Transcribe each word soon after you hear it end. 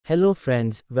Hello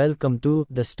friends, welcome to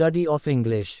the study of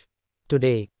English.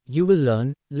 Today, you will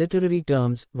learn literary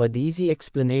terms with easy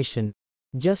explanation.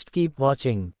 Just keep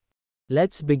watching.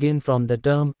 Let's begin from the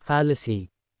term fallacy.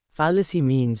 Fallacy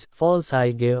means false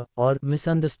idea or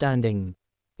misunderstanding.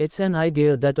 It's an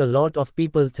idea that a lot of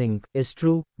people think is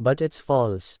true, but it's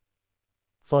false.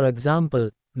 For example,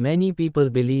 many people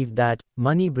believe that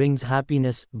money brings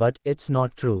happiness, but it's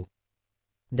not true.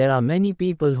 There are many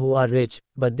people who are rich,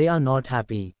 but they are not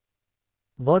happy.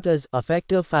 What is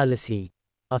affective fallacy?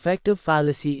 Affective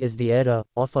fallacy is the error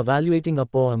of evaluating a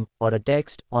poem or a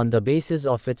text on the basis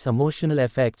of its emotional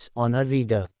effects on a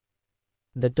reader.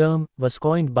 The term was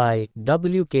coined by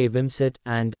W. K. Wimsatt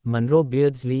and Monroe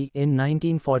Beardsley in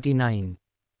 1949.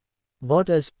 What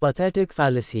is pathetic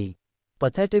fallacy?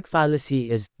 Pathetic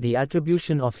fallacy is the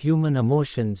attribution of human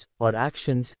emotions or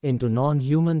actions into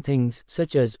non-human things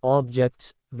such as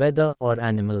objects, weather, or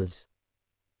animals.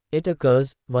 It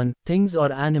occurs when things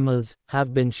or animals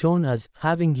have been shown as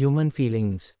having human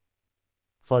feelings.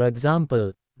 For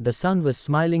example, the sun was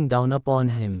smiling down upon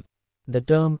him. The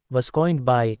term was coined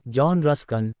by John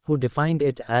Ruskin, who defined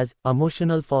it as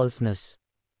emotional falseness.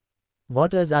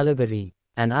 What is allegory?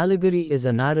 An allegory is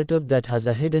a narrative that has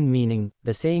a hidden meaning,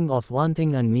 the saying of one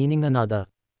thing and meaning another.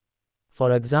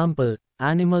 For example,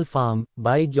 Animal Farm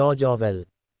by George Orwell.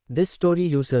 This story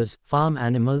uses farm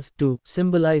animals to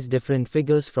symbolize different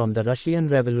figures from the Russian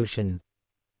Revolution.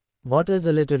 What is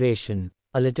alliteration?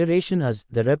 Alliteration is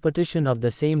the repetition of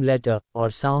the same letter or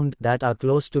sound that are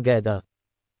close together.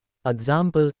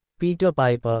 Example, Peter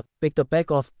Piper picked a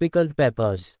peck of pickled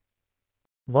peppers.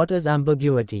 What is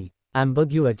ambiguity?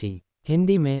 Ambiguity.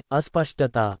 Hindi में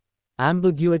अस्पष्टता.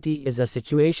 Ambiguity is a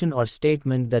situation or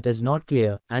statement that is not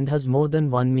clear and has more than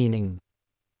one meaning.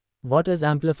 What is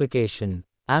amplification?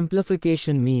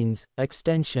 Amplification means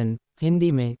extension,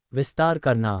 Hindi में विस्तार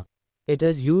करना. It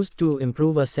is used to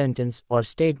improve a sentence or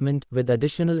statement with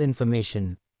additional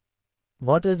information.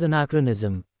 What is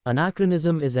anachronism?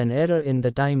 Anachronism is an error in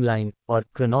the timeline or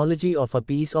chronology of a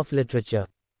piece of literature.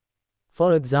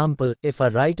 For example, if a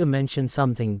writer mentions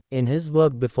something in his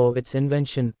work before its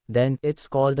invention, then it's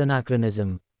called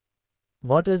anachronism.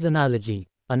 What is analogy?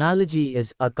 Analogy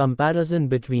is a comparison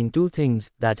between two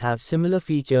things that have similar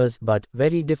features but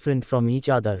very different from each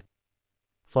other.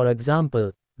 For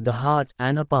example, the heart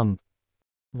and a pump.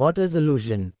 What is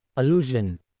allusion?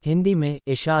 Allusion. Hindi में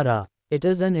इशारा. It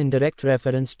is an indirect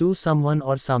reference to someone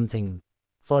or something.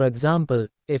 For example,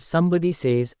 if somebody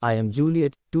says, I am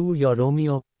Juliet, to your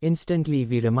Romeo, instantly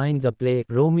we remind the play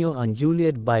Romeo and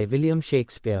Juliet by William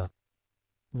Shakespeare.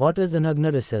 What is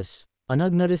anagnorisis?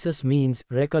 Anagnorisis means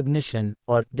recognition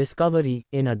or discovery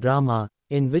in a drama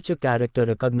in which a character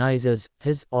recognizes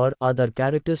his or other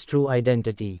character's true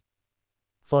identity.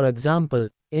 For example,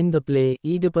 in the play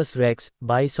Oedipus Rex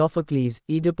by Sophocles,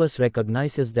 Oedipus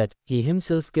recognizes that he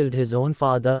himself killed his own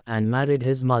father and married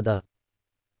his mother.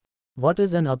 What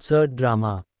is an absurd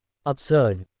drama?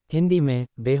 Absurd. Hindi में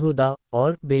बेहुदा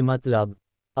और बेमतलब.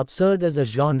 Absurd is a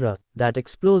genre that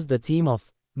explores the theme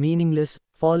of meaningless,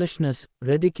 foolishness,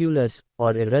 ridiculous,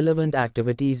 or irrelevant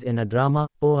activities in a drama,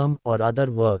 poem, or other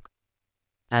work.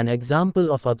 An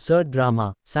example of absurd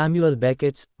drama, Samuel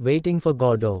Beckett's Waiting for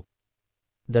Godot.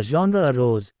 The genre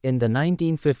arose in the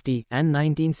 1950 and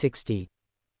 1960.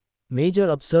 Major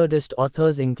absurdist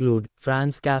authors include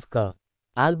Franz Kafka,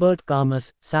 Albert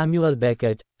Camus, Samuel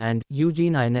Beckett, and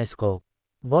Eugene Ionesco.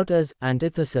 What is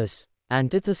antithesis?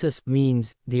 Antithesis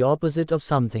means the opposite of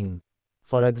something.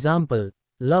 For example,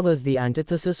 love is the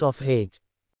antithesis of hate.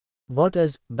 What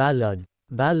is ballad?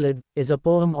 Ballad is a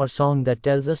poem or song that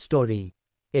tells a story.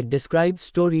 It describes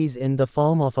stories in the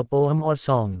form of a poem or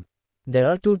song. There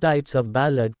are two types of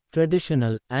ballad,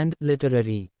 traditional and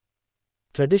literary.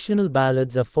 Traditional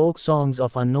ballads are folk songs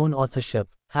of unknown authorship,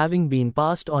 having been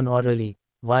passed on orally,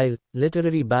 while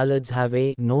literary ballads have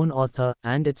a known author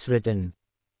and it's written.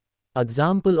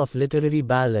 Example of literary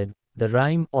ballad, The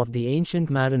Rime of the Ancient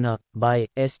Mariner by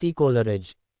S.T.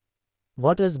 Coleridge.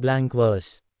 What is blank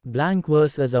verse? Blank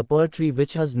verse is a poetry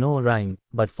which has no rhyme,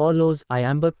 but follows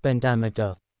iambic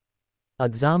pentameter.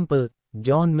 Example,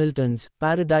 John Milton's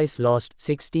Paradise Lost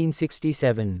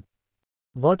 1667.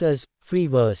 What is free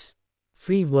verse?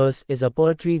 Free verse is a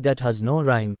poetry that has no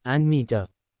rhyme and meter.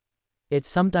 It's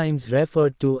sometimes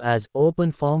referred to as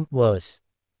open-form verse.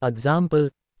 Example,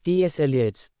 T.S.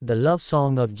 Eliot's The Love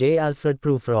Song of J. Alfred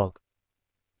Prufrock.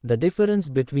 The difference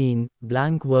between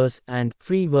blank verse and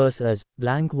free verse is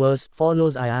blank verse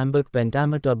follows iambic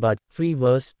pentameter but free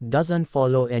verse doesn't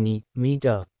follow any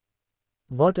meter.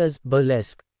 What is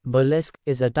burlesque? Burlesque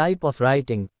is a type of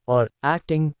writing or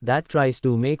acting that tries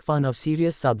to make fun of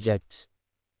serious subjects.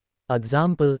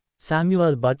 Example,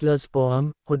 Samuel Butler's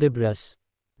poem, Hudibras.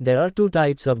 There are two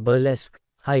types of burlesque,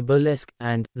 high burlesque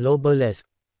and low burlesque.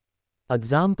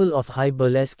 Example of high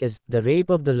burlesque is The Rape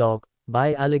of the Lock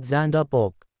by Alexander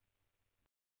Pope.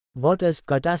 What is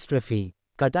catastrophe?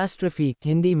 Catastrophe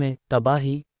Hindi में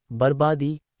तबाही,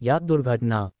 बर्बादी या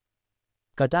दुर्घटना.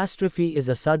 Catastrophe is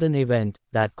a sudden event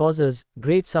that causes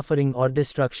great suffering or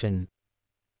destruction.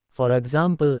 For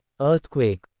example,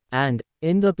 earthquake. And,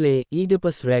 in the play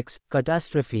Oedipus Rex,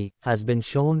 catastrophe has been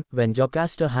shown when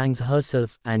Jocasta hangs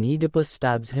herself and Oedipus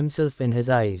stabs himself in his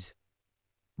eyes.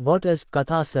 What is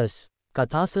catharsis?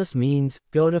 Catharsis means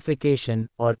purification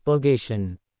or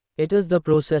purgation. It is the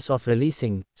process of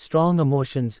releasing strong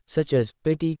emotions such as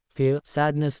pity, fear,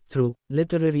 sadness through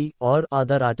literary or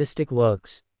other artistic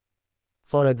works.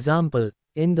 For example,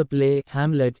 in the play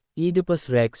Hamlet, Oedipus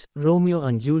Rex, Romeo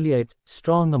and Juliet,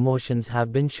 strong emotions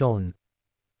have been shown.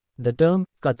 The term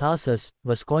catharsis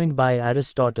was coined by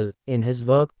Aristotle in his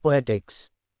work Poetics.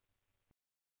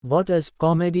 What is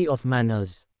comedy of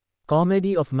manners?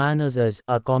 Comedy of manners is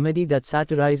a comedy that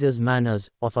satirizes manners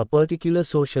of a particular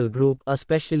social group,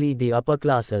 especially the upper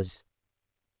classes.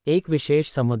 एक विशेष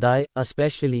समुदाय,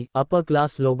 especially upper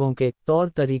class लोगों के तौर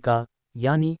तरीका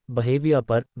यानी behavior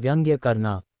पर व्यंग्य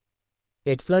करना.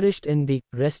 It flourished in the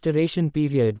Restoration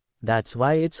period, that's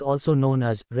why it's also known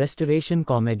as Restoration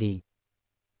comedy.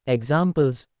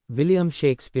 Examples, William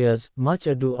Shakespeare's Much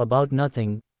Ado About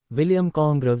Nothing, William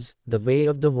Congreve's The Way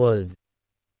of the World.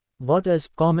 What is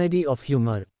comedy of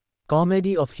humor?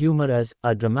 Comedy of humor is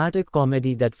a dramatic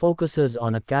comedy that focuses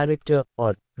on a character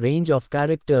or range of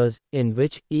characters in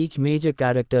which each major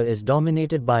character is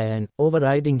dominated by an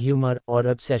overriding humor or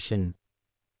obsession.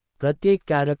 प्रत्येक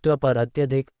character पर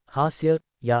अत्यधिक हास्य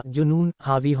या जुनून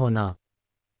हावी होना.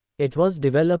 It was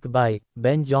developed by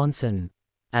Ben Jonson.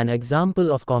 An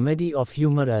example of comedy of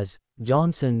humor is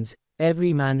Johnson's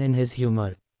Every Man in His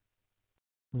Humor.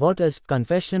 What is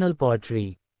confessional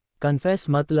poetry? Confess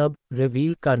matlab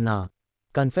reveal karna.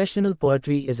 Confessional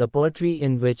poetry is a poetry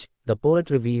in which the poet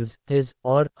reveals his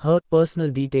or her personal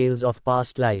details of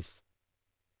past life.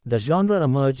 The genre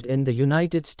emerged in the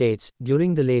United States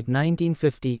during the late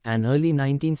 1950 and early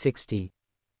 1960.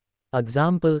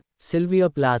 Example, Sylvia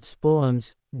Plath's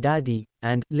poems, Daddy,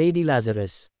 and Lady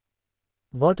Lazarus.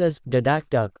 What is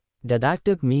didactic?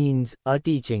 Didactic means a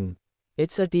teaching.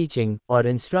 It's a teaching or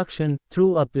instruction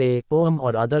through a play, poem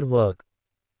or other work.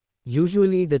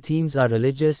 Usually the themes are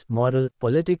religious, moral,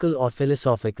 political or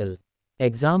philosophical.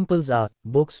 Examples are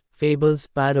books, fables,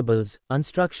 parables,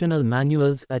 instructional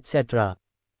manuals, etc.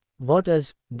 What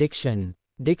is diction?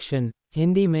 Diction,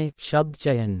 Hindi में शब्द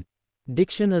चयन.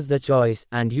 Diction is the choice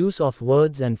and use of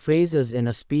words and phrases in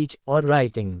a speech or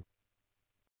writing.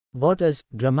 What is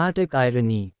dramatic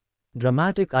irony?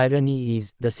 Dramatic irony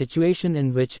is the situation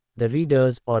in which the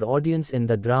readers or audience in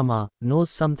the drama knows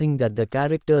something that the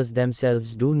characters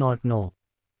themselves do not know.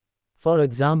 For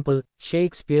example,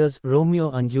 Shakespeare's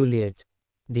Romeo and Juliet.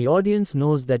 The audience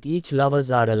knows that each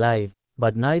lovers are alive,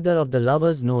 but neither of the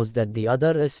lovers knows that the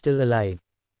other is still alive.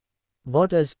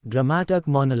 What is dramatic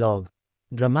monologue?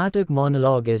 Dramatic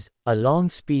monologue is a long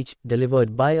speech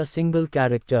delivered by a single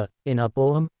character in a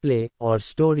poem, play, or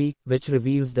story which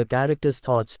reveals the character's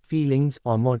thoughts, feelings,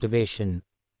 or motivation.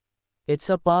 It's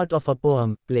a part of a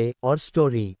poem, play, or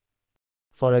story.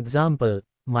 For example,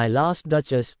 My Last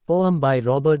Duchess, poem by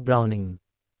Robert Browning.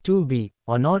 To be,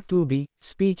 or not to be,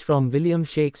 speech from William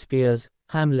Shakespeare's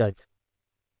Hamlet.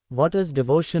 What is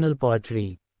devotional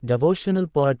poetry? Devotional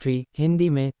poetry, Hindi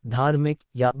में धार्मिक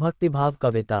या भक्तिभाव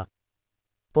कविता.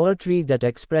 Poetry that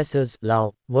expresses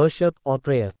love, worship, or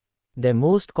prayer. They're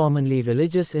most commonly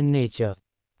religious in nature.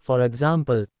 For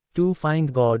example, To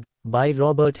Find God, by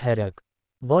Robert Herrick.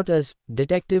 What is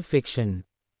detective fiction?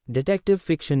 Detective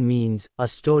fiction means a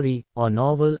story or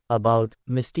novel about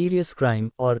mysterious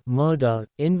crime or murder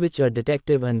in which a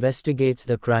detective investigates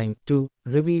the crime to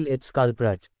reveal its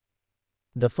culprit.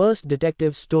 The first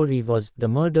detective story was The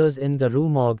Murders in the Rue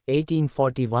Morgue,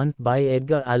 1841, by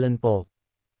Edgar Allan Poe.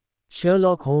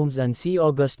 Sherlock Holmes and C.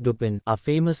 Auguste Dupin are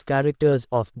famous characters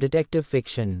of detective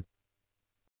fiction.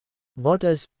 What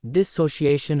is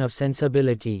dissociation of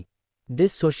sensibility?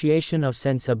 Dissociation of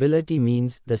sensibility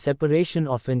means the separation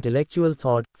of intellectual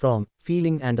thought from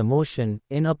feeling and emotion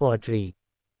in a poetry.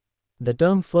 The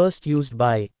term first used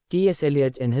by T.S.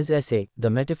 Eliot in his essay, The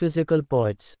Metaphysical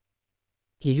Poets.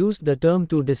 He used the term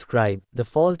to describe the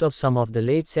fault of some of the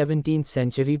late 17th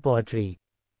century poetry.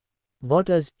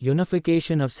 What is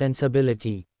unification of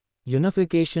sensibility?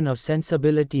 Unification of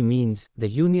sensibility means the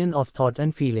union of thought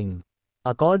and feeling.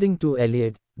 According to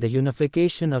Eliot, the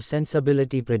unification of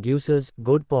sensibility produces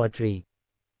good poetry.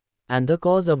 And the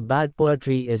cause of bad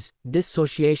poetry is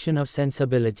dissociation of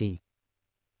sensibility.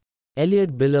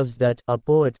 Eliot believes that a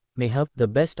poet may have the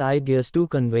best ideas to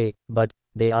convey, but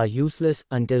they are useless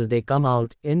until they come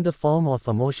out in the form of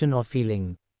emotion or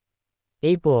feeling.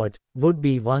 A poet would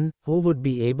be one who would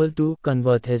be able to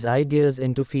convert his ideas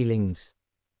into feelings.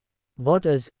 What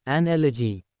is an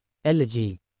elegy?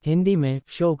 Elegy, Hindi में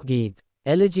शोक गीत.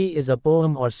 Elegy is a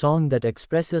poem or song that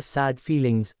expresses sad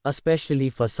feelings, especially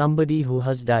for somebody who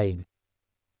has died.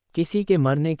 किसी के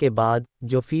मरने के बाद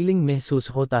जो feeling महसूस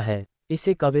होता है,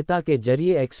 इसे कविता के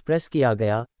जरिए एक्सप्रेस किया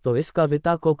गया, तो इस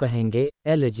कविता को कहेंगे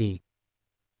elegy.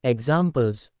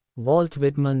 Examples: Walt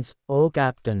Whitman's O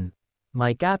Captain,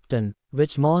 My Captain,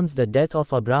 which mourns the death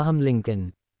of Abraham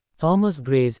Lincoln. Thomas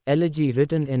Gray's elegy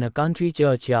written in a country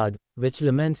churchyard, which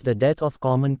laments the death of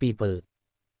common people.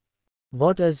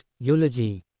 What is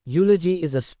eulogy? Eulogy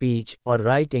is a speech or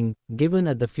writing given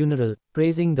at the funeral,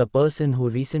 praising the person who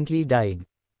recently died.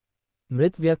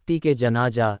 मृत व्यक्ति के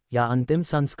जनाजा या अंतिम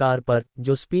संस्कार पर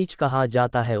जो speech कहा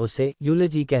जाता है उसे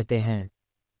eulogy कहते हैं.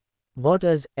 What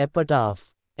is epitaph?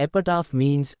 Epitaph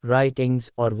means writings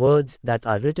or words that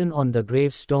are written on the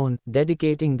gravestone,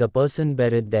 dedicating the person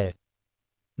buried there.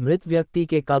 मृत व्यक्ति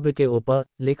के कब्र के ऊपर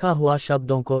लिखा हुआ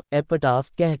शब्दों को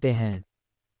epitaph कहते हैं.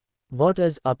 What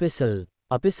is epistle?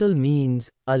 Epistle means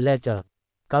a letter.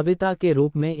 कविता के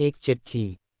रूप में एक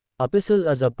चिट्ठी. Epistle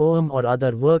is a poem or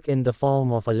other work in the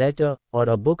form of a letter, or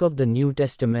a book of the New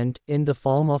Testament in the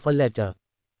form of a letter.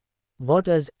 What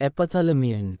is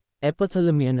epithalamion?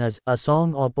 Epithalamion is a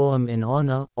song or poem in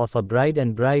honor of a bride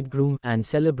and bridegroom and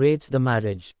celebrates the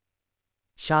marriage.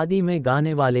 शादी में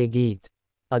गाने वाले गीत.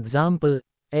 Example: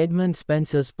 Edmund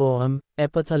Spenser's poem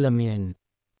Epithalamion.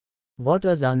 What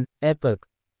is an epic?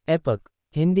 Epic,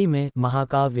 Hindi में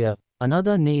महाकाव्य.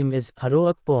 Another name is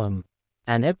heroic poem.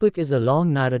 An epic is a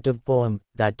long narrative poem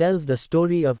that tells the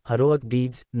story of heroic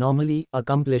deeds, normally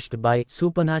accomplished by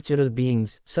supernatural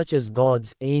beings such as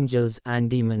gods, angels, and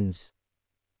demons.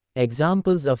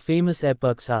 Examples of famous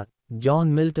epics are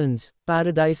John Milton's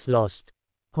Paradise Lost,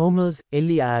 Homer's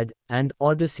Iliad and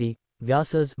Odyssey,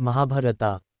 Vyasa's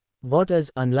Mahabharata. What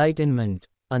is enlightenment?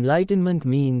 Enlightenment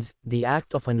means the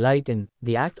act of enlighten,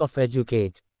 the act of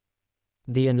educate.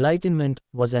 The Enlightenment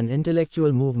was an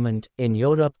intellectual movement in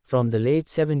Europe from the late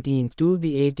 17th to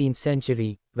the 18th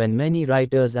century, when many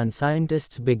writers and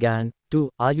scientists began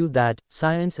to argue that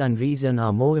science and reason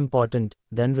are more important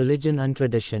than religion and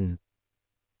tradition.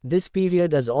 This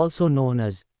period is also known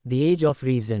as the Age of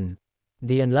Reason.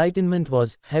 The Enlightenment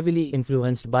was heavily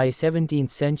influenced by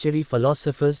 17th century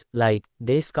philosophers like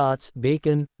Descartes,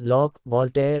 Bacon, Locke,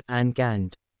 Voltaire, and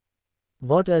Kant.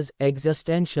 What is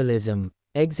existentialism?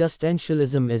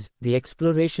 Existentialism is the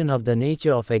exploration of the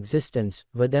nature of existence,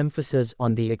 with emphasis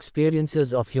on the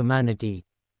experiences of humanity.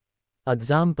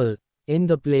 Example: in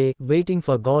the play Waiting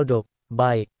for Godot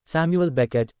by Samuel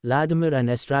Beckett, Latimer and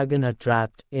Estragon are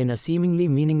trapped in a seemingly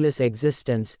meaningless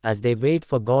existence as they wait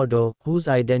for Godot, whose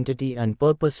identity and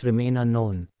purpose remain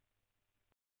unknown.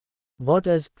 What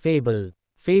is fable?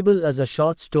 Fable is a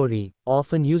short story,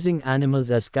 often using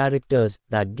animals as characters,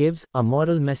 that gives a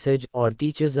moral message or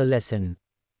teaches a lesson.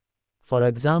 For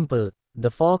example, The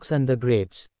Fox and the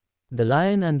Grapes, The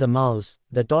Lion and the Mouse,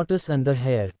 The Tortoise and the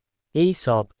Hare.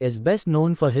 Aesop is best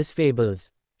known for his fables.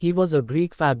 He was a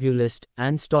Greek fabulist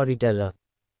and storyteller.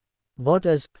 What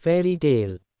is fairy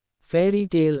tale? Fairy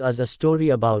tale is a story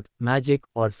about magic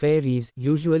or fairies,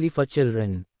 usually for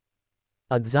children.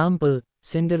 Example: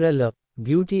 Cinderella,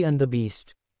 Beauty and the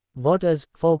Beast. What is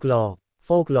folklore?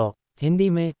 Folklore, Hindi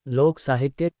में लोक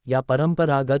साहित्य या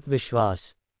परंपरागत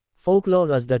विश्वास.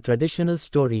 Folklore is the traditional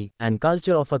story and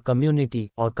culture of a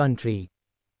community or country.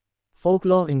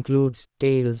 Folklore includes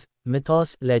tales,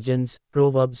 mythos, legends,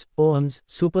 proverbs, poems,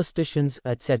 superstitions,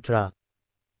 etc.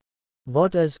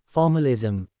 What is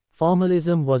formalism?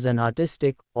 Formalism was an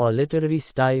artistic or literary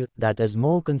style that is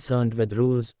more concerned with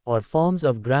rules or forms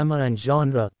of grammar and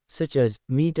genre, such as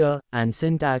meter and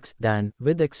syntax, than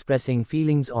with expressing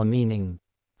feelings or meaning.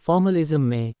 Formalism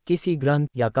में किसी ग्रंथ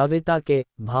या कविता के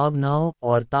भावनाओं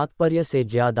और तात्पर्य से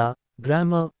ज़्यादा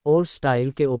ग्रामर और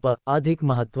स्टाइल के ऊपर अधिक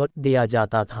महत्व दिया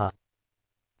जाता था.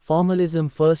 Formalism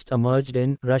first emerged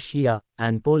in Russia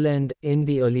and Poland in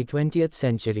the early 20th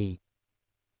century.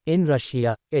 In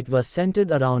Russia, it was centered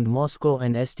around Moscow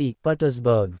and St.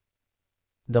 Petersburg.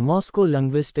 The Moscow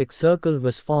Linguistic Circle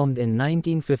was formed in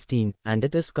 1915, and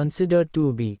it is considered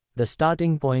to be the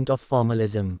starting point of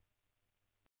formalism.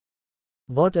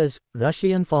 What is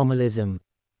Russian formalism?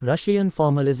 Russian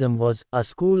formalism was a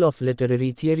school of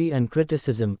literary theory and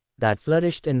criticism that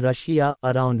flourished in Russia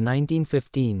around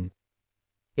 1915.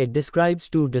 It describes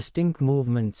two distinct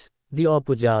movements, The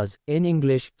Opujas, in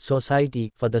English,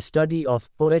 Society for the Study of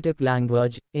Poetic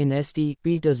Language, in St.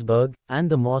 Petersburg, and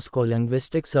the Moscow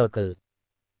Linguistic Circle.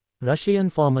 Russian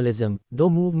formalism दो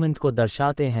movement को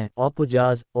दर्शाते हैं,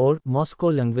 ओपुजाज और Moscow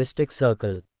linguistic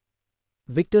circle.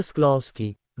 Victor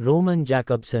स्क्लॉव्स्की, Roman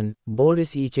Jacobson,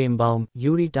 Boris ईचेमबाउम,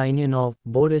 Yuri टाइनियनोव,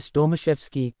 Boris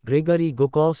टोमाशेव्स्की, Gregory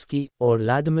गुकोव्स्की और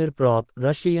Vladimir prop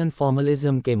Russian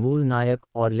formalism के मूल नायक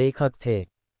और लेखक थे.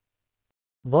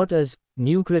 What is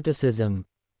New Criticism?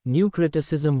 New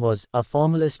Criticism was a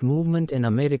formalist movement in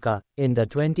America in the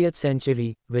 20th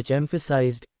century which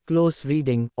emphasized close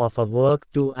reading of a work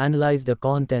to analyze the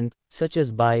content, such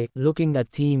as by looking at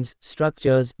themes,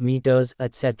 structures, meters,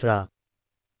 etc.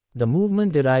 The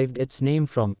movement derived its name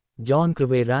from John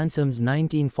Crewey Ransom's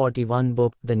 1941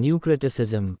 book, The New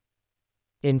Criticism.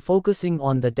 In focusing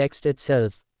on the text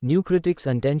itself, new critics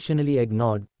intentionally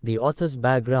ignored the author's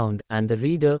background and the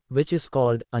reader, which is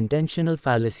called intentional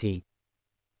fallacy.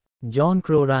 John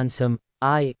Crow Ransom,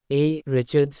 I. A.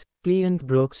 Richards, Cleant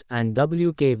Brooks, and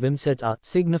W. K. Wimsett are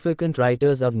significant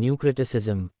writers of new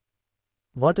criticism.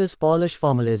 What is Polish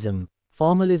formalism?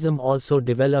 Formalism also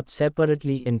developed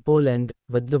separately in Poland,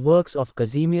 with the works of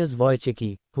Kazimierz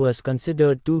Wojcicki, who is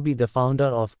considered to be the founder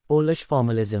of Polish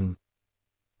formalism.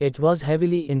 It was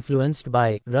heavily influenced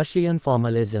by Russian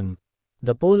formalism.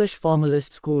 The Polish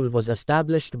formalist school was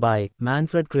established by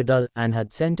Manfred Krydul and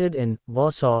had centered in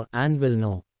Warsaw and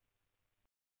Wilno.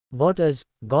 What is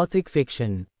Gothic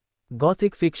fiction?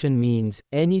 Gothic fiction means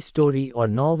any story or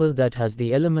novel that has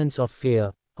the elements of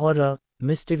fear, horror,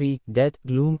 mystery, death,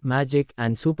 gloom, magic,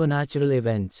 and supernatural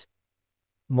events.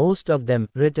 Most of them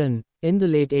written in the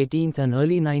late 18th and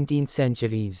early 19th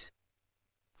centuries.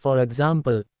 For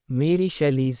example, Mary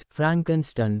Shelley's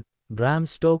Frankenstein, Bram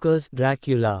Stoker's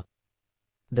Dracula.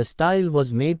 The style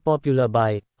was made popular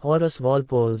by Horace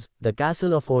Walpole's The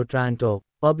Castle of Otranto,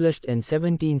 published in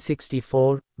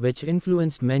 1764, which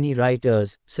influenced many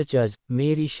writers, such as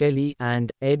Mary Shelley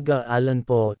and Edgar Allan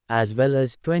Poe, as well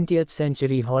as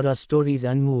 20th-century horror stories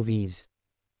and movies.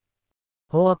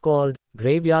 Who are called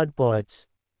graveyard poets?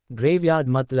 Graveyard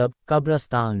matlab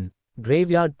kabristan.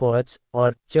 Graveyard poets,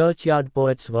 or churchyard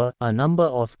poets, were a number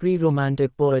of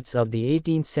pre-Romantic poets of the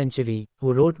 18th century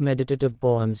who wrote meditative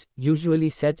poems, usually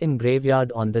set in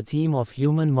graveyard on the theme of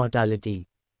human mortality.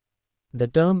 The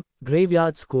term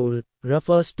graveyard school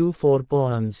refers to four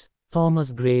poems: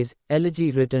 Thomas Gray's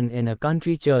Elegy written in a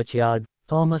country churchyard,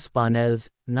 Thomas Parnell's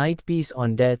Night Piece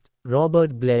on Death,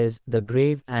 Robert Blair's The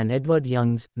Grave, and Edward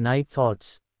Young's Night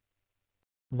Thoughts.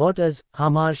 What is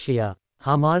hamartia?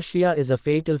 Hamartia is a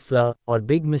fatal flaw or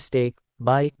big mistake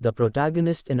by the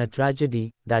protagonist in a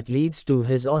tragedy that leads to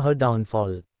his or her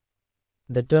downfall.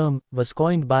 The term was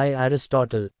coined by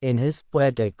Aristotle in his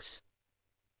Poetics.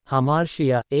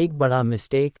 हामार्शिया एक बड़ा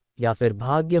mistake या फिर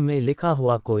भाग्य में लिखा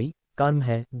हुआ कोई कर्म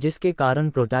है जिसके कारण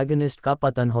प्रोटैगनिस्ट का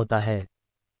पतन होता है.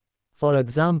 For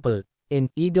example, in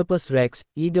Oedipus Rex,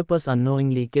 Oedipus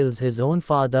unknowingly kills his own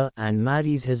father and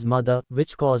marries his mother,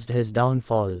 which caused his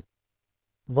downfall.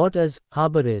 What is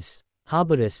hubris?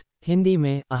 Hubris, Hindi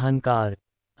में अहंकार.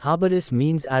 Hubris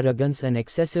means arrogance and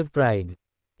excessive pride.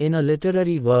 In a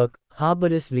literary work,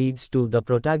 hubris leads to the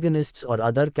protagonist's or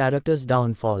other character's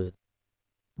downfall.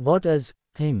 What is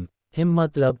hymn? Hymn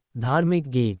matlab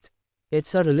dharmik geet.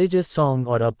 It's a religious song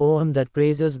or a poem that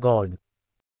praises God.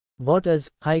 What is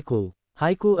haiku?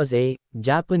 Haiku is a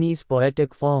Japanese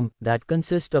poetic form that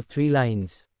consists of 3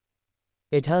 lines.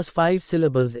 It has 5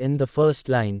 syllables in the first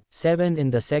line, 7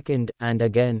 in the second, and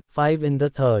again 5 in the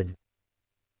third.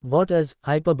 What is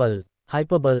hyperbole?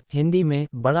 Hyperbole, Hindi में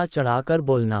बड़ा चढ़ाकर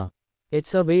बोलना.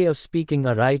 It's a way of speaking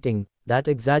or writing that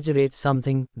exaggerates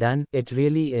something than it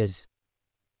really is.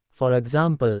 For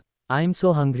example, I'm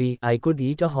so hungry I could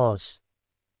eat a horse.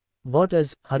 What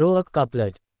is heroic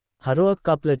couplet? Heroic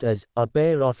couplet is a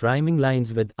pair of rhyming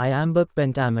lines with iambic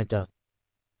pentameter.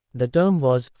 The term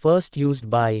was first used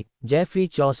by Geoffrey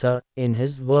Chaucer in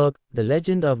his work The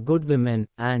Legend of Good Women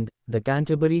and The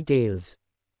Canterbury Tales.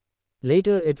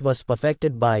 Later it was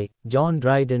perfected by John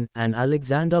Dryden and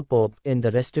Alexander Pope in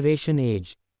the Restoration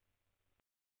Age.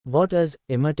 What is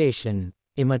imitation?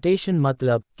 Imitation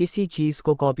मतलब किसी चीज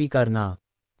को copy करना.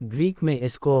 Greek में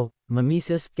इसको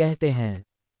mimesis कहते हैं.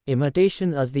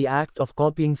 Imitation is the act of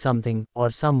copying something or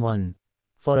someone.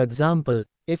 For example,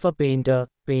 if a painter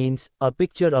paints a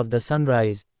picture of the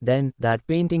sunrise, then that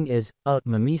painting is a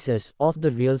mimesis of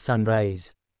the real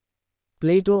sunrise.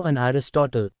 Plato and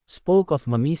Aristotle spoke of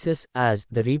mimesis as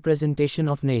the representation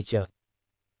of nature.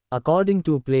 According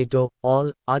to Plato,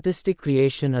 all artistic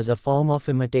creation is a form of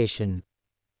imitation.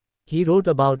 He wrote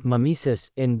about mimesis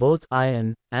in both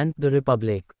Ion and the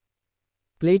Republic.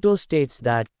 Plato states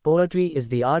that poetry is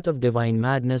the art of divine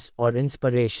madness or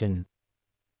inspiration.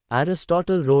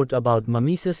 Aristotle wrote about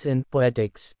mimesis in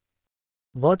Poetics.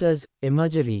 What is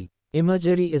imagery?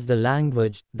 Imagery is the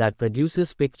language that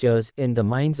produces pictures in the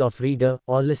minds of reader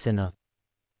or listener.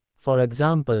 For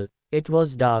example, it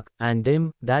was dark and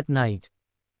dim that night.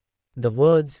 The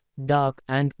words dark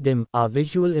and dim are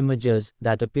visual images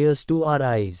that appears to our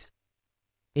eyes.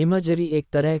 Imagery एक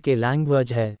तरह के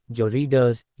language है जो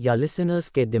readers या listeners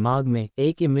के दिमाग में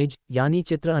एक इमेज यानी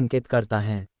चित्र अंकित करता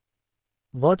है.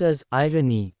 What is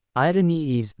irony? Irony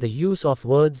is the use of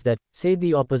words that say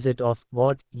the opposite of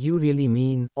what you really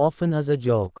mean, often as a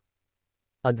joke.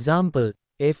 Example,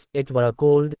 if it were a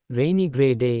cold, rainy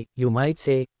gray day, you might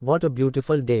say, what a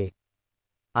beautiful day.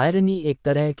 Irony एक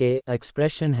तरह के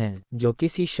expression हैं जो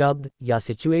किसी शब्द या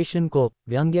situation को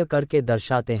व्यंग्य करके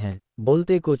दर्शाते हैं,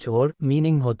 बोलते कुछ और,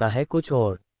 मीनिंग होता है कुछ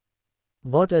और.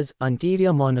 What is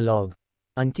anterior monologue?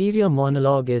 Anterior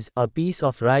monologue is a piece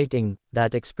of writing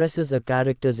that expresses a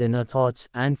character's inner thoughts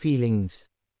and feelings.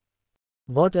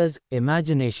 What is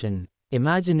imagination?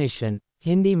 Imagination,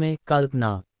 Hindi में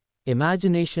कल्पना.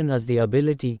 Imagination is the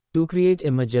ability to create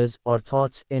images or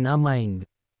thoughts in our mind.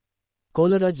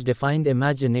 Coleridge defined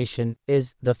imagination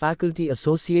is the faculty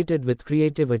associated with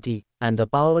creativity and the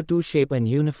power to shape and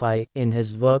unify in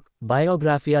his work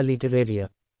Biographia Literaria.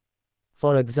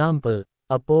 For example,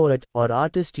 a poet or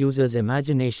artist uses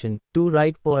imagination to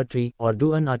write poetry or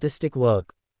do an artistic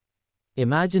work.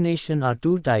 Imagination are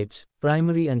two types,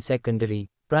 primary and secondary.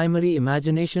 Primary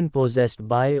imagination possessed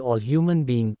by all human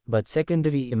beings, but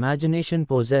secondary imagination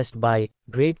possessed by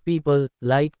great people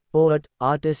like poet,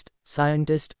 artist,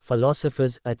 scientist,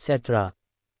 philosophers, etc.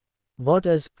 What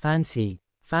is fancy?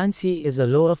 Fancy is a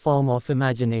lower form of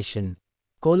imagination.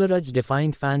 Coleridge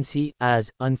defined fancy as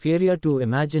inferior to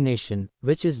imagination,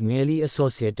 which is merely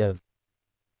associative.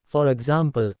 For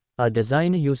example, a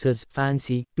designer uses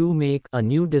fancy to make a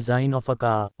new design of a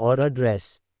car or a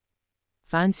dress.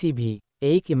 Fancy भी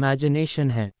एक imagination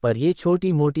है, पर ये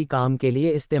छोटी मोटी काम के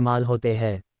लिए इस्तेमाल होते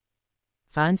हैं.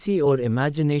 फैंसी और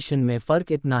इमेजिनेशन में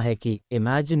फ़र्क इतना है कि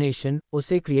इमेजिनेशन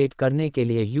उसे क्रिएट करने के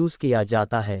लिए यूज़ किया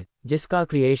जाता है जिसका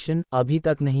क्रिएशन अभी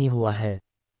तक नहीं हुआ है,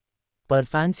 पर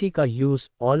फैंसी का यूज़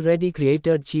ऑलरेडी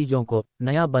क्रिएटेड चीज़ों को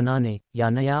नया बनाने या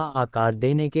नया आकार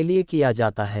देने के लिए किया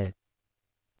जाता है.